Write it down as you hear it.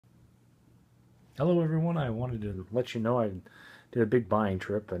Hello everyone, I wanted to let you know I did a big buying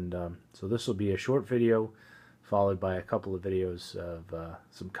trip, and so this will be a short video followed by a couple of videos of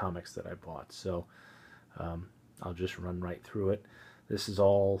some comics that I bought. So um, I'll just run right through it. This is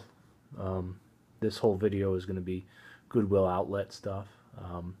all, this whole video is going to be Goodwill outlet stuff.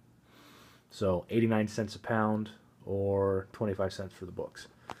 So 89 cents a pound or 25 cents for the books.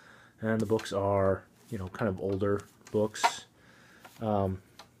 And the books are, kind of older books.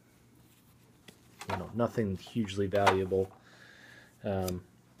 Nothing hugely valuable. A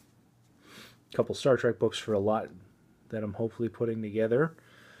couple Star Trek books for a lot that I'm hopefully putting together.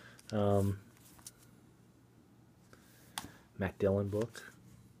 Matt Dillon book,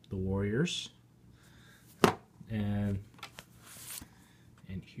 The Warriors, and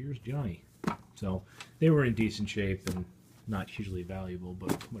here's Johnny. So they were in decent shape and not hugely valuable,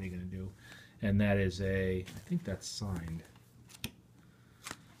 but what are you going to do? And that is I think that's signed.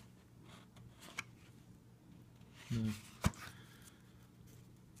 No,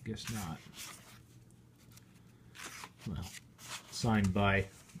 guess not. Well, signed by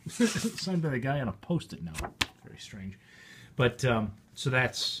signed by the guy on a Post-it note. Very strange. But so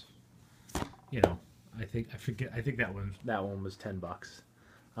that's, I think that one was $10.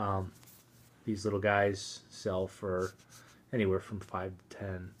 These little guys sell for anywhere from 5 to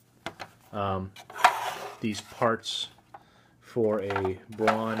 10. These parts for a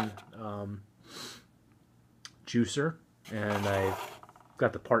braun juicer, and I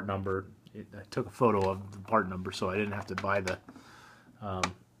got the part number. I took a photo of the part number, so I didn't have to buy the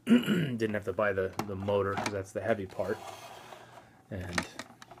the motor, because that's the heavy part. And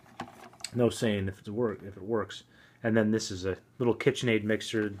no saying if it works. And then this is a little KitchenAid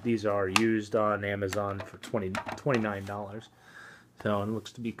mixer. These are used on Amazon for $29. So it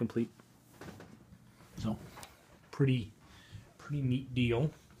looks to be complete. So pretty neat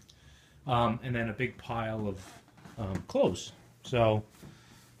deal. And then a big pile of clothes. So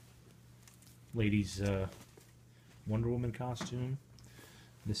ladies' Wonder Woman costume.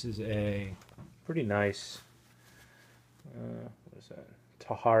 This is a pretty nice, what is that?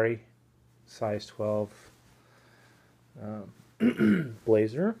 Tahari, size 12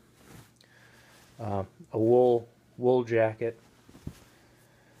 blazer. A wool jacket.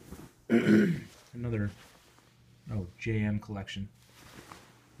 Another JM collection.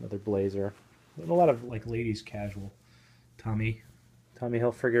 Another blazer. And a lot of like ladies' casual. Tommy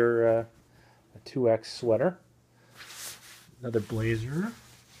Hilfiger, a 2X sweater. Another blazer.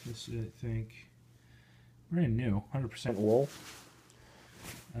 This is, I think, brand new, 100% wool.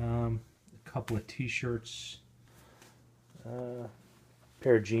 A couple of T-shirts.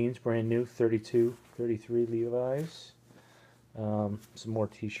 Pair of jeans, brand new, 32, 33 Levi's. Some more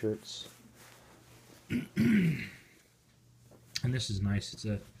T-shirts. And this is nice. It's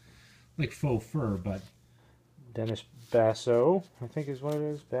a like faux fur, but Dennis Basso, I think is what it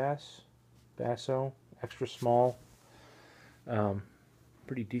is. Basso, extra small.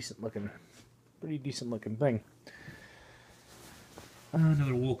 Pretty decent looking thing.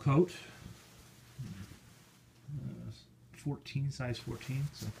 Another wool coat. 14, size 14,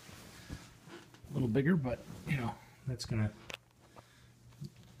 so a little bigger, but that's gonna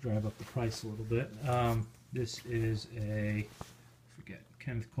drive up the price a little bit. This is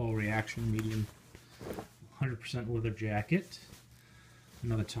Kenneth Cole Reaction medium, 100% leather jacket.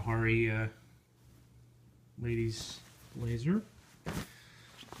 Another Tahari ladies blazer.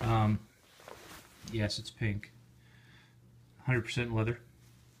 Yes, it's pink. 100% leather.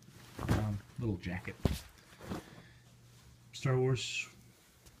 Little jacket. Star Wars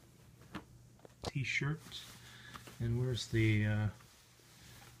T-shirt. And where's the?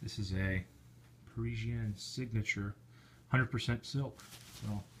 This is a Parisian signature, 100% silk.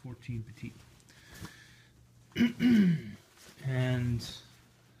 So 14 petite. And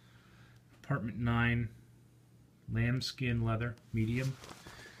Apartment 9, lambskin leather, medium.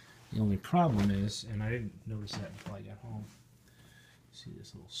 The only problem is, and I didn't notice that until I got home, see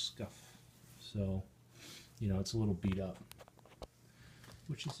this little scuff. So, it's a little beat up,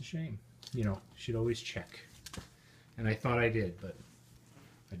 which is a shame. Should always check. And I thought I did, but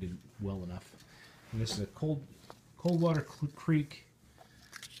I didn't well enough. And this is a Coldwater Creek,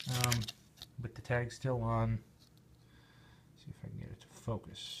 with the tag still on. See if I can get it to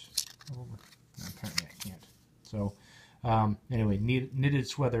focus. Oh, no, apparently I can't. So, anyway, knitted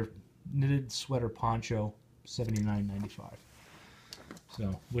sweater poncho, $79.95.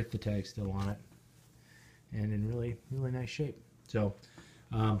 So with the tag still on it, and in really nice shape. So,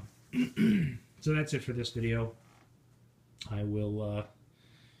 so that's it for this video. I will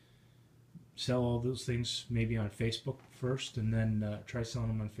sell all those things maybe on Facebook first, and then try selling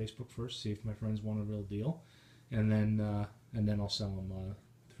them on Facebook first. See if my friends want a real deal, and then I'll sell them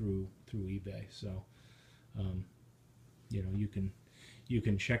through eBay. So, you know, you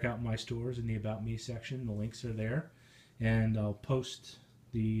can check out my stores in the About Me section. The links are there, and I'll post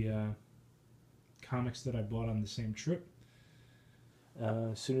the comics that I bought on the same trip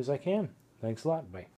as soon as I can. Thanks a lot. Bye.